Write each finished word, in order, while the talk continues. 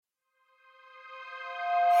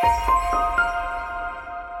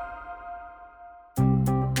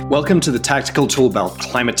Welcome to the Tactical Toolbelt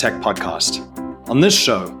Climate Tech Podcast. On this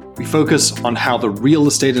show, we focus on how the real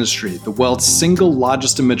estate industry, the world's single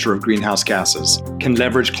largest emitter of greenhouse gases, can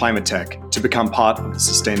leverage climate tech to become part of the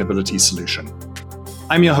sustainability solution.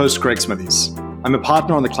 I'm your host, Greg Smithies. I'm a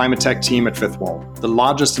partner on the climate tech team at Fifth Wall, the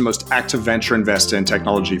largest and most active venture investor in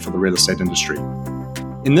technology for the real estate industry.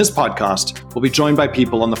 In this podcast, we'll be joined by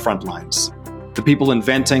people on the front lines, the people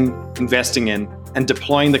inventing, investing in, and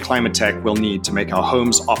deploying the climate tech we'll need to make our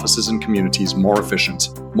homes, offices, and communities more efficient,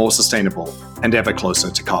 more sustainable, and ever closer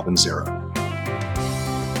to carbon zero.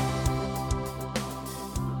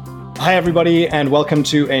 Hi, everybody, and welcome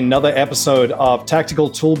to another episode of Tactical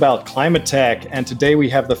Toolbelt Climate Tech. And today we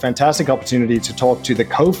have the fantastic opportunity to talk to the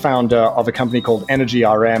co-founder of a company called Energy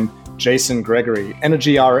RM, Jason Gregory.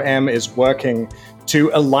 Energy RM is working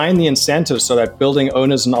to align the incentives so that building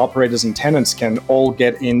owners and operators and tenants can all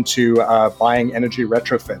get into buying energy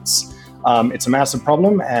retrofits. It's a massive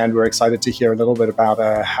problem, and we're excited to hear a little bit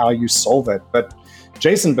about how you solve it. But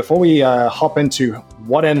Jason, before we hop into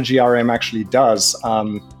what Energy RM actually does,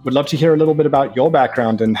 would love to hear a little bit about your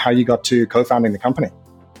background and how you got to co-founding the company.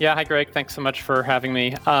 Yeah, hi, Greg. Thanks so much for having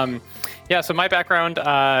me. So my background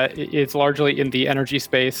is largely in the energy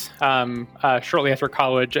space. Shortly after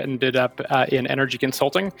college, ended up in energy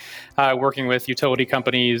consulting, working with utility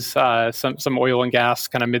companies, some oil and gas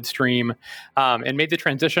kind of midstream, and made the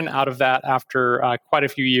transition out of that after quite a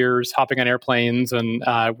few years, hopping on airplanes and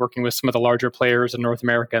working with some of the larger players in North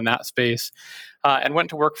America in that space. And went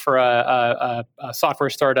to work for a software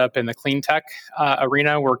startup in the clean tech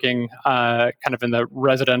arena, working kind of in the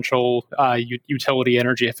residential utility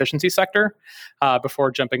energy efficiency sector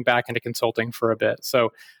before jumping back into consulting for a bit.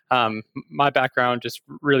 So my background just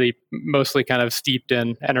really mostly kind of steeped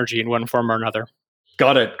in energy in one form or another.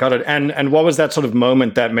 Got it. And what was that sort of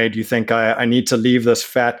moment that made you think I need to leave this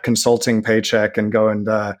fat consulting paycheck and go and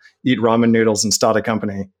eat ramen noodles and start a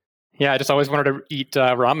company? Yeah, I just always wanted to eat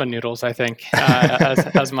ramen noodles, I think,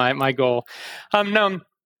 as my goal.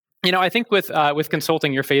 I think with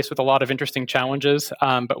consulting, you're faced with a lot of interesting challenges,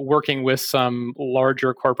 but working with some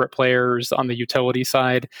larger corporate players on the utility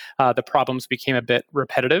side, the problems became a bit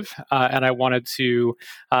repetitive, and I wanted to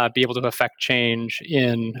be able to affect change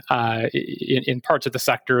in parts of the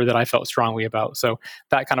sector that I felt strongly about. So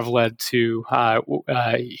that kind of led to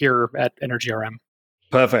here at Energy RM.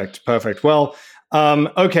 Perfect. Well,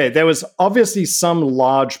 okay, there was obviously some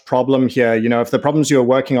large problem here. You know, if the problems you were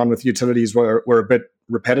working on with utilities were a bit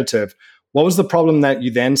repetitive, what was the problem that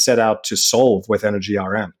you then set out to solve with Energy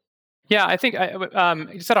RM? Yeah, I think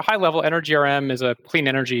just at a high level, Energy RM is a clean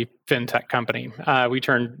energy fintech company. We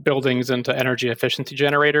turn buildings into energy efficiency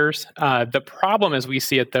generators. The problem as we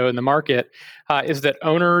see it, though, in the market is that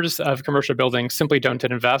owners of commercial buildings simply don't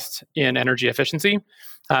invest in energy efficiency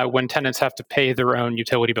when tenants have to pay their own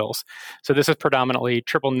utility bills. So this is predominantly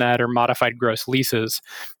triple net or modified gross leases.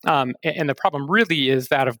 And the problem really is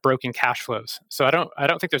that of broken cash flows. So I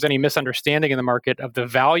don't think there's any misunderstanding in the market of the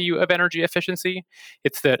value of energy efficiency.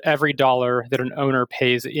 It's that every dollar that an owner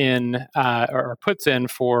pays in or puts in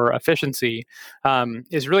for efficiency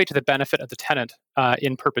is really to the benefit of the tenant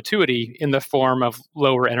in perpetuity in the form of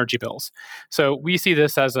lower energy bills. So we see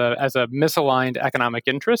this as a misaligned economic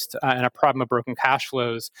interest and a problem of broken cash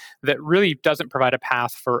flows that really doesn't provide a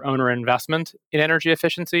path for owner investment in energy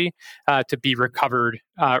efficiency to be recovered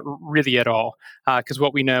really at all. Because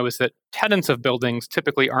what we know is that tenants of buildings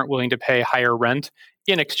typically aren't willing to pay higher rent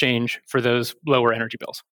in exchange for those lower energy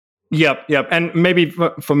bills. Yep. And maybe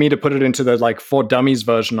for me to put it into the for dummies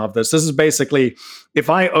version of this is basically, if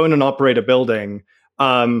I own and operate a building,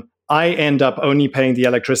 I end up only paying the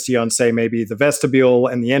electricity on, say, maybe the vestibule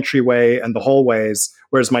and the entryway and the hallways,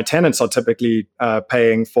 whereas my tenants are typically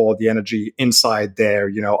paying for the energy inside their,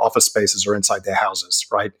 office spaces or inside their houses,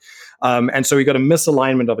 right? And so we got a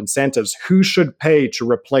misalignment of incentives. Who should pay to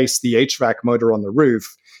replace the HVAC motor on the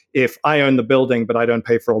roof if I own the building, but I don't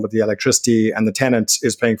pay for all of the electricity, and the tenant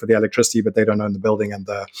is paying for the electricity, but they don't own the building and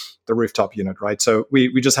the rooftop unit, right? So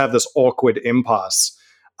we just have this awkward impasse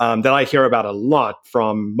that I hear about a lot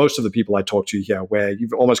from most of the people I talk to here, where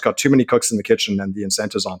you've almost got too many cooks in the kitchen and the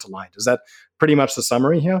incentives aren't aligned. Is that pretty much the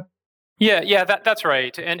summary here? Yeah, that's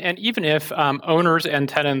right. And even if owners and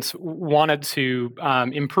tenants wanted to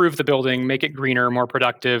improve the building, make it greener, more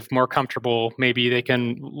productive, more comfortable, maybe they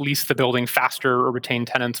can lease the building faster or retain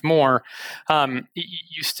tenants more,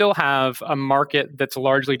 you still have a market that's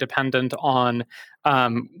largely dependent on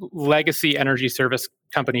legacy energy service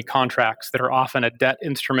company contracts that are often a debt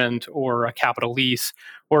instrument or a capital lease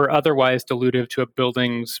or otherwise dilutive to a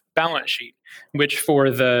building's balance sheet, which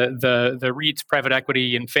for the REITs, private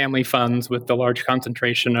equity, and family funds with the large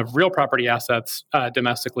concentration of real property assets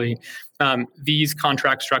domestically, these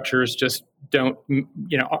contract structures just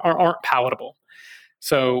aren't palatable.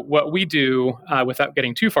 So what we do, without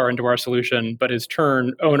getting too far into our solution, but is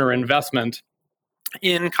turn owner investment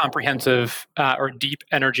in comprehensive or deep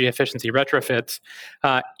energy efficiency retrofits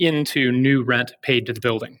into new rent paid to the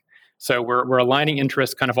building. So we're aligning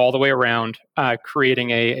interests kind of all the way around, creating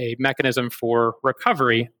a mechanism for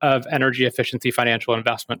recovery of energy efficiency financial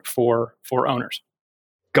investment for owners.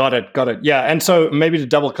 Got it. Yeah, and so maybe to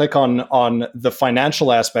double click on the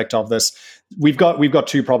financial aspect of this, we've got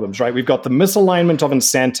two problems, right? We've got the misalignment of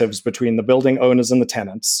incentives between the building owners and the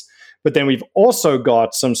tenants. But then we've also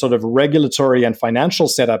got some sort of regulatory and financial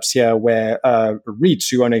setups here where REITs,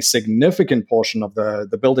 who own a significant portion of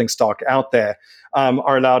the building stock out there,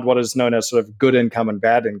 are allowed what is known as sort of good income and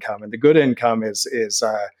bad income. And the good income is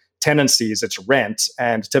tenancies, it's rent,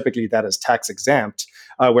 and typically that is tax exempt.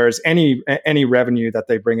 Whereas any revenue that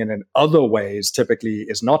they bring in other ways typically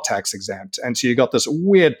is not tax exempt. And so you got this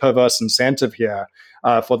weird perverse incentive here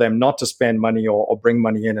for them not to spend money or bring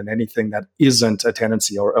money in anything that isn't a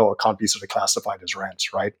tenancy or can't be sort of classified as rent,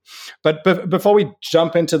 right? But before we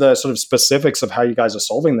jump into the sort of specifics of how you guys are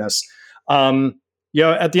solving this, at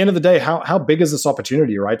the end of the day, how big is this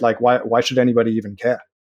opportunity, right? Like, why should anybody even care?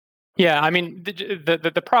 Yeah, I mean,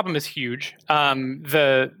 the problem is huge. We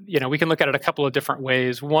can look at it a couple of different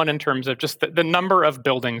ways. One, in terms of just the number of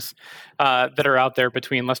buildings that are out there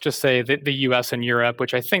between, let's just say, the U.S. and Europe,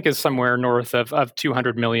 which I think is somewhere north of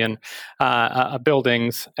 200 million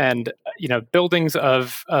buildings, and buildings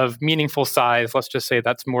of meaningful size. Let's just say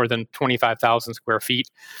that's more than 25,000 square feet.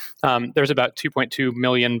 There's about 2.2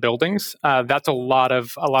 million buildings. That's a lot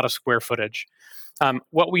of square footage.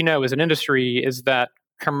 What we know as an industry is that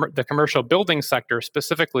the commercial building sector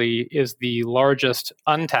specifically is the largest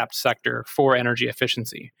untapped sector for energy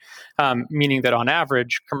efficiency, meaning that on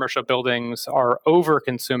average, commercial buildings are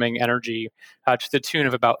over-consuming energy to the tune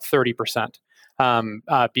of about 30%.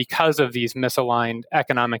 Because of these misaligned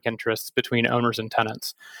economic interests between owners and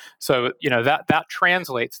tenants. So,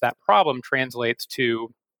 that problem translates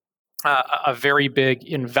to a very big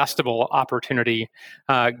investable opportunity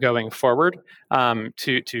going forward.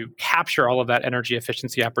 To capture all of that energy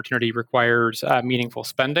efficiency opportunity requires meaningful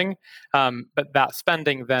spending, but that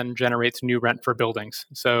spending then generates new rent for buildings.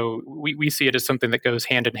 So we see it as something that goes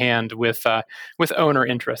hand in hand with owner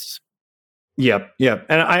interests. Yeah,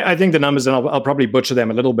 and I think the numbers, and I'll probably butcher them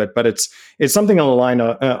a little bit, but it's something along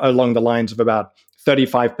the lines of about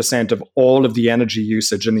 35% of all of the energy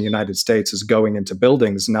usage in the United States is going into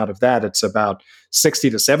buildings. And out of that, it's about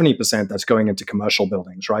 60 to 70% that's going into commercial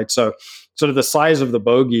buildings, right? So sort of the size of the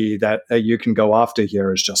bogey that you can go after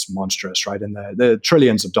here is just monstrous, right? And the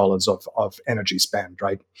trillions of dollars of energy spend,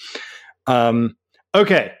 right?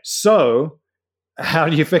 Okay, so how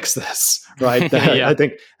do you fix this, right? I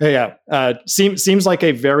think, seems like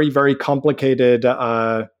a very, very complicated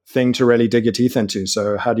thing to really dig your teeth into.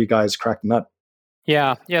 So how do you guys crack the nut?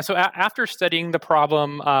 Yeah. So after studying the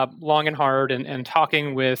problem long and hard and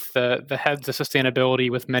talking with the heads of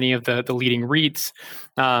sustainability with many of the leading REITs,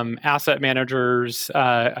 asset managers,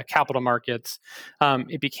 capital markets,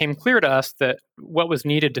 it became clear to us that what was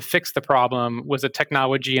needed to fix the problem was a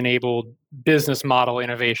technology-enabled business model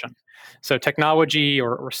innovation. So technology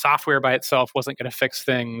or software by itself wasn't going to fix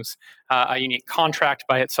things. A unique contract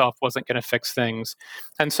by itself wasn't going to fix things.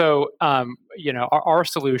 And so, our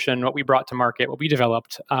solution, what we brought to market, what we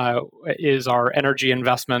developed, is our energy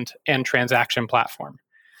investment and transaction platform.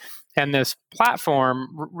 And this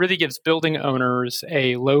platform really gives building owners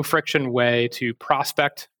a low-friction way to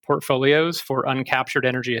prospect portfolios for uncaptured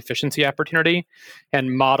energy efficiency opportunity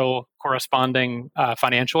and model corresponding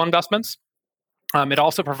financial investments. It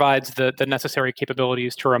also provides the necessary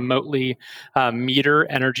capabilities to remotely meter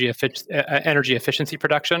energy efficiency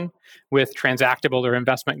production with transactable or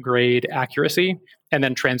investment grade accuracy, and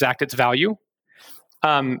then transact its value.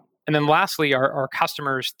 And then lastly, our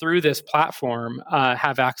customers through this platform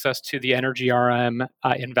have access to the Energy RM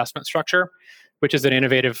investment structure, which is an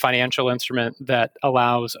innovative financial instrument that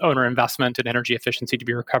allows owner investment and energy efficiency to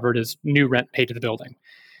be recovered as new rent paid to the building.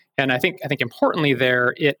 And I think importantly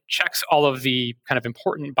there, it checks all of the kind of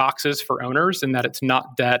important boxes for owners in that it's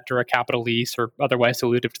not debt or a capital lease or otherwise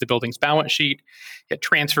dilutive to the building's balance sheet. It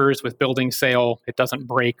transfers with building sale. It doesn't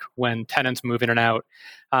break when tenants move in and out.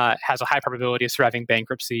 Has a high probability of surviving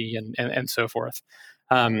bankruptcy and so forth.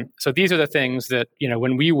 So these are the things that,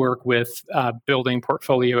 when we work with building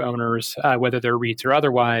portfolio owners, whether they're REITs or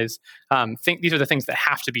otherwise, think these are the things that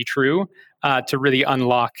have to be true to really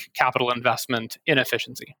unlock capital investment in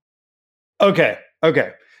efficiency. Okay.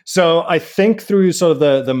 So I think through sort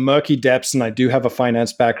of the murky depths, and I do have a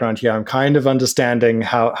finance background here, I'm kind of understanding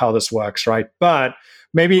how this works, right? But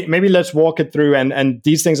maybe let's walk it through. And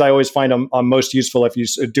these things I always find are most useful if you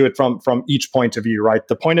do it from each point of view, right?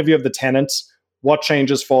 The point of view of the tenants, what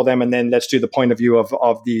changes for them, and then let's do the point of view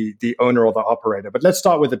of the owner or the operator. But let's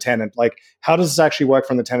start with the tenant. Like, how does this actually work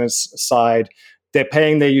from the tenant's side? They're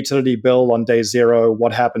paying their utility bill on day zero.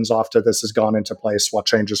 What happens after this has gone into place? What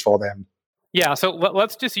changes for them? Yeah, so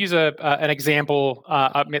let's just use an example,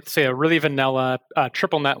 say a really vanilla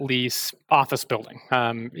triple net lease office building.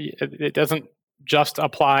 It doesn't just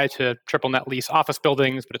apply to triple net lease office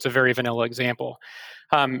buildings, but it's a very vanilla example.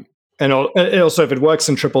 And also, if it works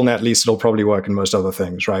in triple net lease, it'll probably work in most other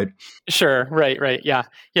things, right? Sure, right, yeah.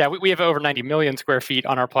 We have over 90 million square feet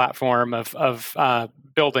on our platform of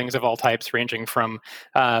buildings of all types, ranging from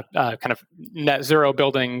kind of net zero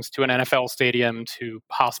buildings to an NFL stadium to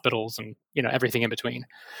hospitals and everything in between.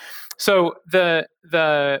 So the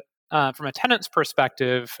from a tenant's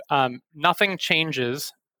perspective, nothing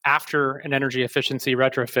changes after an energy efficiency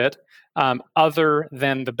retrofit, other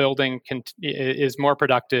than the building is more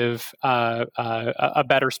productive, a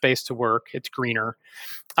better space to work, it's greener.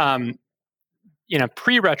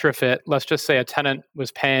 Pre-retrofit, let's just say a tenant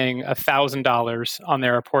was paying $1,000 on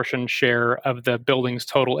their apportioned share of the building's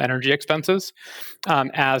total energy expenses,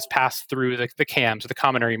 as passed through the CAMs, the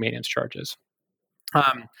common area maintenance charges.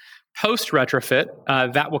 Post-retrofit,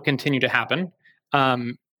 that will continue to happen.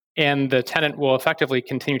 And the tenant will effectively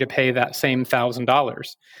continue to pay that same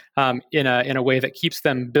 $1,000 in a way that keeps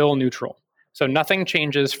them bill neutral. So nothing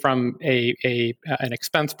changes from an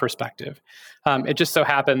expense perspective. It just so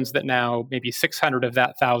happens that now maybe 600 of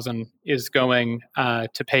that 1,000 is going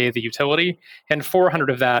to pay the utility, and 400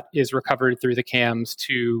 of that is recovered through the CAMs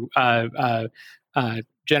to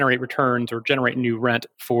generate returns or generate new rent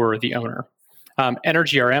for the owner.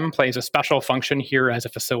 EnergyRM plays a special function here as a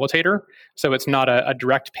facilitator. So it's not a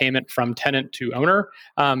direct payment from tenant to owner.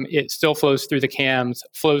 It still flows through the CAMs,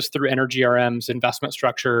 flows through EnergyRM's investment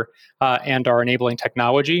structure and our enabling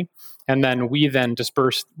technology. And then we then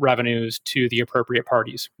disperse revenues to the appropriate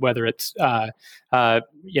parties, whether it's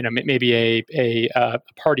maybe a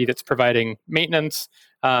party that's providing maintenance,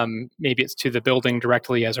 maybe it's to the building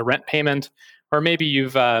directly as a rent payment, or maybe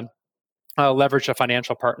you've leverage a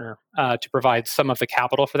financial partner to provide some of the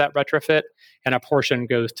capital for that retrofit, and a portion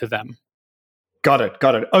goes to them. Got it.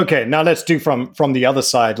 Okay, now let's do from the other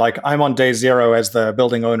side. Like, I'm on day zero as the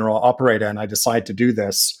building owner or operator, and I decide to do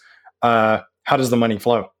this. How does the money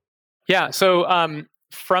flow? Yeah, so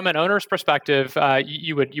from an owner's perspective,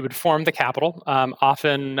 you would form the capital,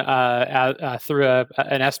 often through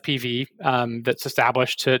an SPV that's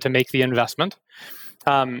established to make the investment.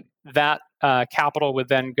 That capital would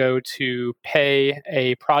then go to pay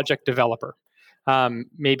a project developer.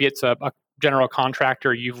 Maybe it's a general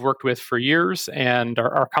contractor you've worked with for years and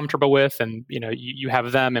are comfortable with, and you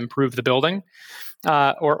have them improve the building.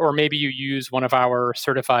 Or maybe you use one of our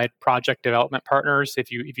certified project development partners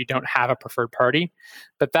if you don't have a preferred party.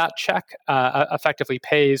 But that check effectively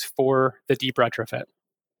pays for the deep retrofit.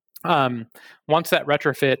 Once that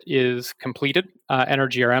retrofit is completed,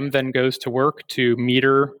 EnergyRM then goes to work to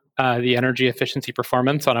meter the energy efficiency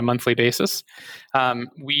performance on a monthly basis.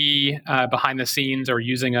 We, behind the scenes, are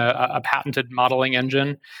using a patented modeling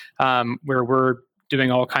engine where we're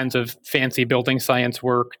doing all kinds of fancy building science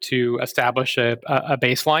work to establish a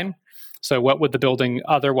baseline. So what would the building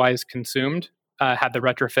otherwise consumed had the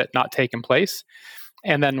retrofit not taken place?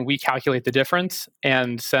 And then we calculate the difference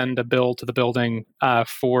and send a bill to the building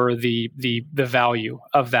for the value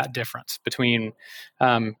of that difference between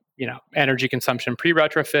energy consumption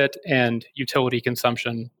pre-retrofit and utility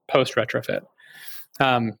consumption post-retrofit.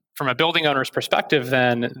 From a building owner's perspective,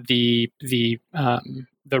 then the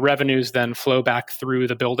revenues then flow back through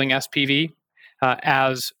the building SPV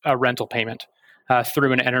as a rental payment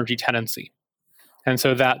through an energy tenancy. And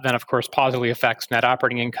so that then, of course, positively affects net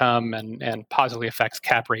operating income and positively affects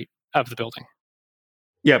cap rate of the building.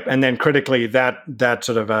 Yep, and then critically, that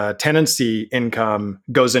sort of tenancy income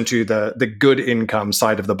goes into the good income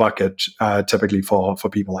side of the bucket, typically for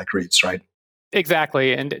people like REITs, right?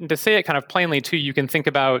 Exactly, and to say it kind of plainly too, you can think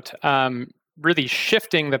about really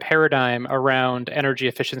shifting the paradigm around energy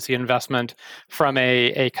efficiency investment from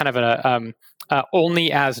a kind of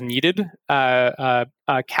only as needed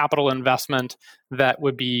capital investment that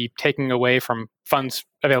would be taking away from funds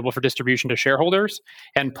available for distribution to shareholders,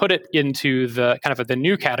 and put it into the kind of the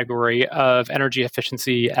new category of energy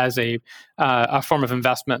efficiency as a form of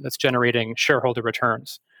investment that's generating shareholder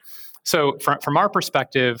returns. So from our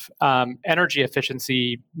perspective, energy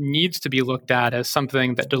efficiency needs to be looked at as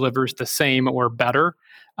something that delivers the same or better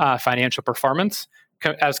financial performance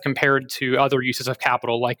as compared to other uses of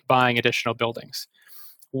capital, like buying additional buildings.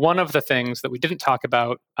 One of the things that we didn't talk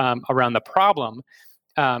about around the problem,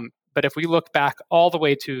 but if we look back all the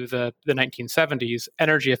way to the 1970s,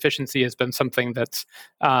 energy efficiency has been something that's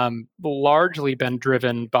largely been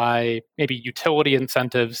driven by maybe utility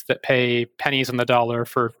incentives that pay pennies on the dollar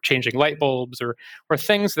for changing light bulbs, or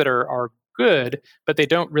things that are good, but they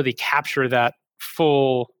don't really capture that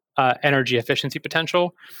full energy efficiency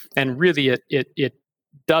potential. And really, it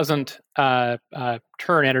doesn't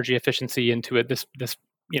turn energy efficiency into this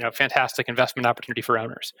fantastic investment opportunity for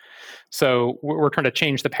owners. So we're trying to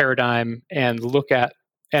change the paradigm and look at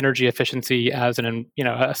energy efficiency as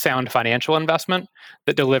a sound financial investment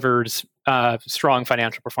that delivers strong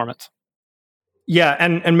financial performance. Yeah,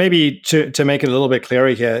 and maybe to make it a little bit clearer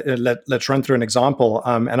here, let's run through an example.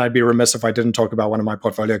 And I'd be remiss if I didn't talk about one of my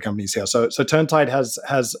portfolio companies here. So Turntide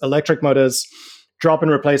has electric motors, drop-in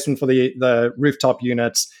replacement for the rooftop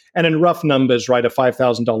units, and in rough numbers, right, a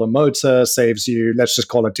 $5,000 motor saves you, let's just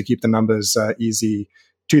call it, to keep the numbers easy,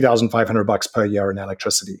 $2,500 per year in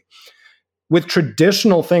electricity. With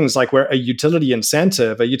traditional things like where a utility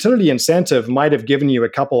incentive might have given you a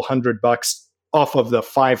couple $100 off of the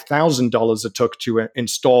 $5,000 it took to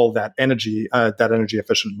install that energy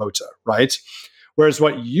efficient motor, right? Whereas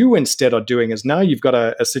what you instead are doing is now you've got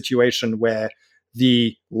a situation where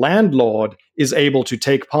the landlord is able to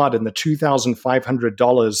take part in the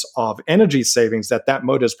 $2,500 of energy savings that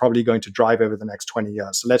motor is probably going to drive over the next 20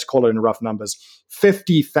 years. So let's call it in rough numbers,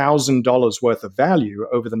 $50,000 worth of value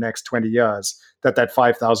over the next 20 years that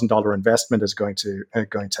 $5,000 investment is going to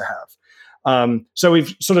have. So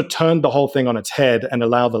we've sort of turned the whole thing on its head and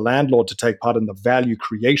allow the landlord to take part in the value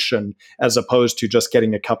creation as opposed to just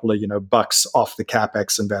getting a couple of bucks off the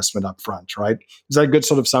CapEx investment up front, right? Is that a good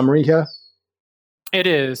sort of summary here? It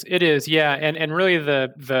is, yeah, and really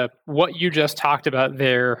the what you just talked about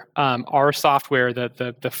there, our software,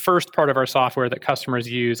 the first part of our software that customers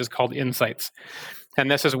use is called Insights, and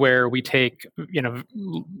this is where we take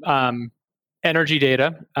energy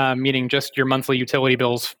data, meaning just your monthly utility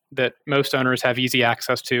bills that most owners have easy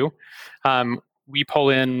access to. We pull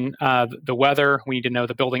in the weather. We need to know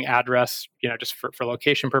the building address, just for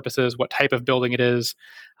location purposes, what type of building it is,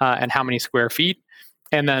 and how many square feet.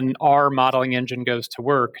 And then our modeling engine goes to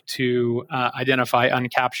work to identify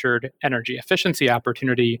uncaptured energy efficiency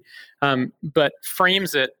opportunity, but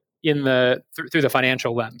frames it through the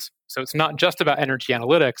financial lens. So it's not just about energy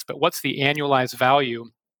analytics, but what's the annualized value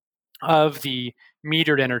of the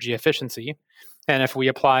metered energy efficiency. And if we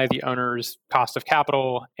apply the owner's cost of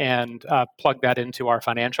capital and plug that into our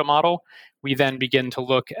financial model, we then begin to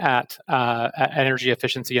look at energy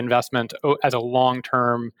efficiency investment as a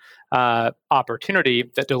long-term opportunity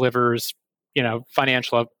that delivers,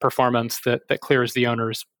 financial performance that clears the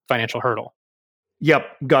owner's financial hurdle. Yep,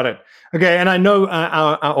 got it. Okay, and I know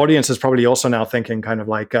our audience is probably also now thinking kind of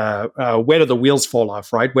like, where do the wheels fall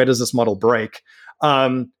off, right? Where does this model break?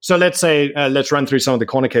 So let's run through some of the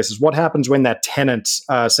corner cases. What happens when that tenant,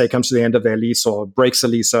 say, comes to the end of their lease or breaks the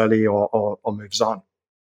lease early or moves on?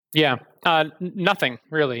 Yeah, nothing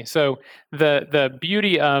really. So the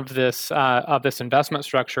beauty of this investment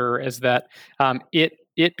structure is that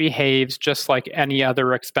it behaves just like any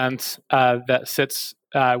other expense that sits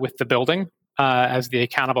with the building as the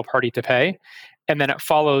accountable party to pay, and then it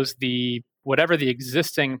follows whatever the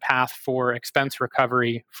existing path for expense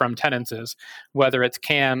recovery from tenants is, whether it's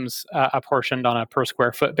CAMs apportioned on a per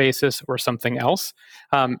square foot basis or something else.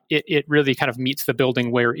 It really kind of meets the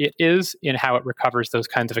building where it is in how it recovers those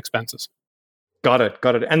kinds of expenses. Got it.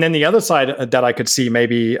 And then the other side that I could see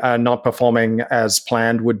maybe not performing as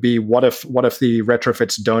planned would be what if the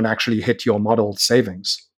retrofits don't actually hit your model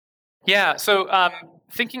savings? Yeah. So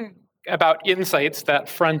thinking about Insights, that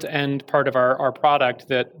front end part of our product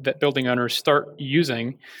that building owners start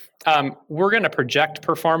using, we're going to project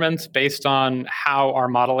performance based on how our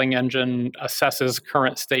modeling engine assesses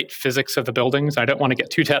current state physics of the buildings. I don't want to get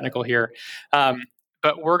too technical here,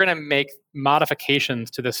 but we're going to make modifications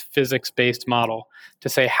to this physics-based model to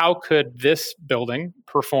say, how could this building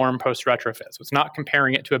perform post-retrofit? So it's not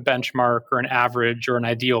comparing it to a benchmark or an average or an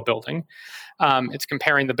ideal building. It's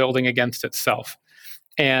comparing the building against itself.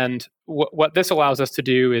 And what this allows us to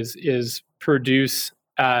do is produce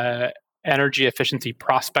energy efficiency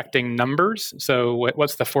prospecting numbers. So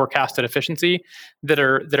what's the forecasted efficiency that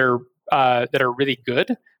are really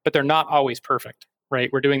good, but they're not always perfect, right?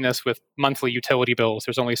 We're doing this with monthly utility bills.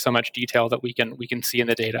 There's only so much detail that we can see in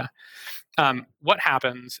the data. What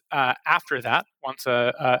happens after that, once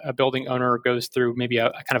a building owner goes through maybe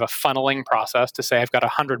a kind of a funneling process to say, I've got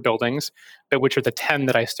 100 buildings, but which are the 10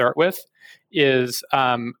 that I start with, is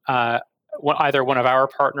either one of our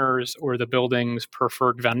partners or the building's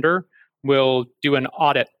preferred vendor will do an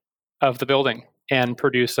audit of the building and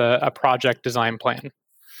produce a project design plan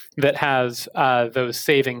that has those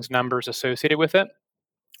savings numbers associated with it.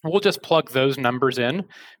 We'll just plug those numbers in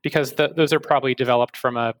because those are probably developed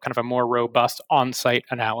from a kind of a more robust on-site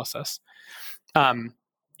analysis.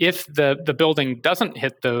 If the building doesn't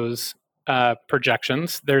hit those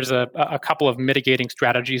projections, there's a couple of mitigating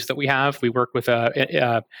strategies that we have. We work with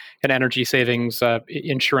an energy savings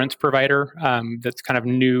insurance provider that's kind of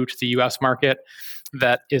new to the U.S. market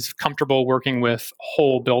that is comfortable working with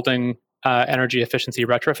whole building energy efficiency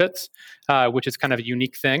retrofits, which is kind of a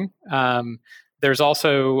unique thing. There's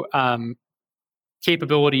also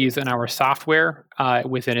capabilities in our software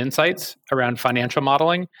within Insights around financial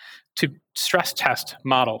modeling to stress test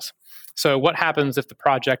models. So what happens if the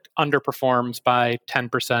project underperforms by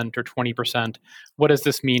 10% or 20%? What does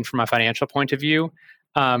this mean from a financial point of view?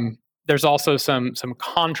 There's also some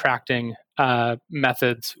contracting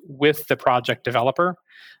methods with the project developer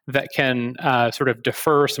that can sort of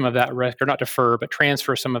defer some of that risk, or not defer, but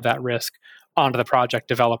transfer some of that risk onto the project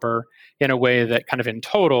developer in a way that kind of in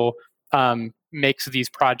total makes these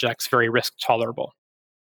projects very risk tolerable.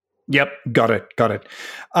 Yep, got it.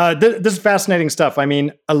 This is fascinating stuff. I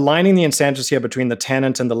mean, aligning the incentives here between the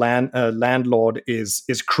tenant and the landlord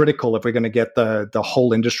is critical if we're going to get the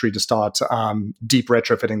whole industry to start deep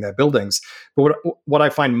retrofitting their buildings. But what I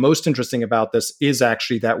find most interesting about this is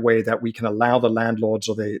actually that way that we can allow the landlords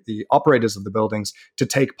or the operators of the buildings to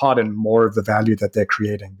take part in more of the value that they're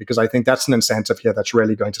creating, because I think that's an incentive here that's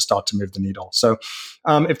really going to start to move the needle. So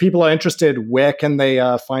if people are interested, where can they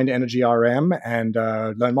find Energy RM and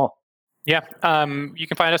learn more? Yeah, you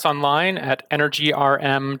can find us online at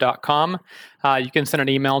energyrm.com. You can send an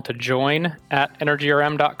email to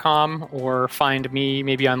join@energyrm.com or find me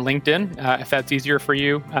maybe on LinkedIn if that's easier for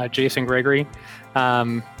you, Jason Gregory.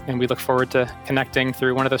 And we look forward to connecting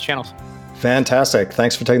through one of those channels. Fantastic.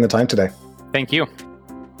 Thanks for taking the time today. Thank you.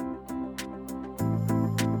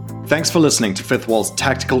 Thanks for listening to Fifth Wall's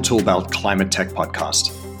Tactical Toolbelt Climate Tech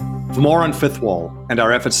Podcast. For more on Fifth Wall and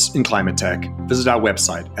our efforts in climate tech, visit our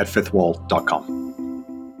website at fifthwall.com.